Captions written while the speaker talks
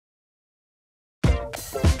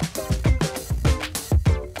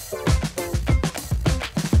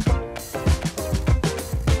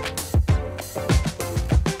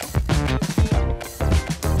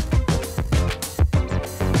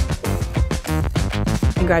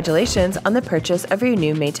Congratulations on the purchase of your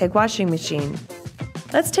new Maytag washing machine.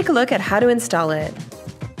 Let's take a look at how to install it.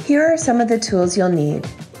 Here are some of the tools you'll need.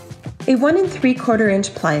 A 1 3/4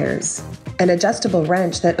 inch pliers, an adjustable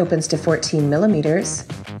wrench that opens to 14 millimeters,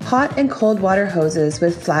 hot and cold water hoses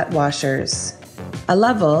with flat washers, a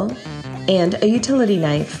level, and a utility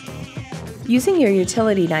knife. Using your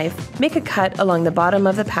utility knife, make a cut along the bottom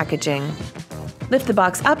of the packaging. Lift the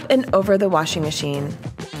box up and over the washing machine.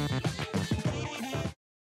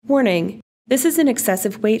 Warning: this is an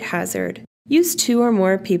excessive weight hazard. Use 2 or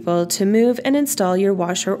more people to move and install your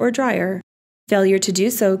washer or dryer. Failure to do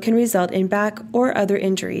so can result in back or other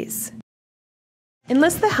injuries.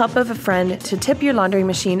 Enlist the help of a friend to tip your laundry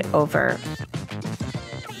machine over.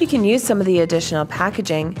 You can use some of the additional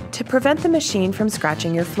packaging to prevent the machine from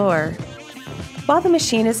scratching your floor. While the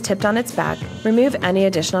machine is tipped on its back, remove any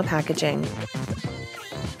additional packaging.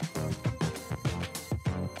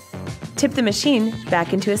 Tip the machine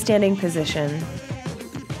back into a standing position.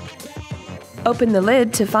 Open the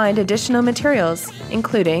lid to find additional materials,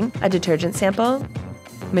 including a detergent sample,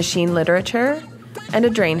 machine literature, and a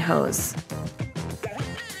drain hose.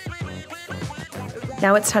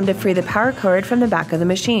 Now it's time to free the power cord from the back of the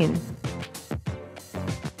machine.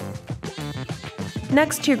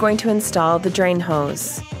 Next, you're going to install the drain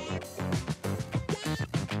hose.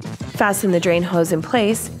 Fasten the drain hose in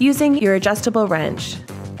place using your adjustable wrench.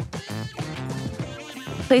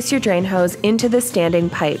 Place your drain hose into the standing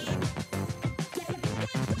pipe.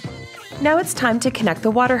 Now it's time to connect the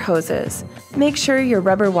water hoses. Make sure your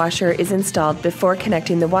rubber washer is installed before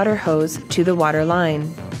connecting the water hose to the water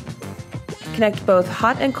line. Connect both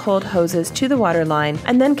hot and cold hoses to the water line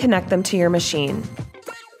and then connect them to your machine.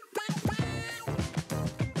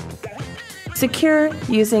 Secure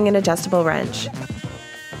using an adjustable wrench.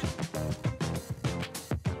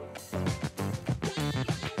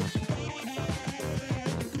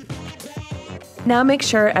 Now make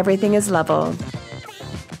sure everything is level.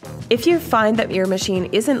 If you find that your machine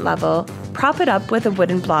isn't level, prop it up with a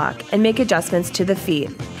wooden block and make adjustments to the feet.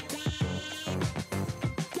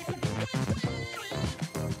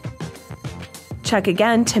 Check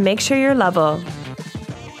again to make sure you're level.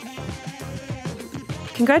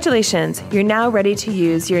 Congratulations, you're now ready to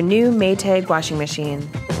use your new Maytag washing machine.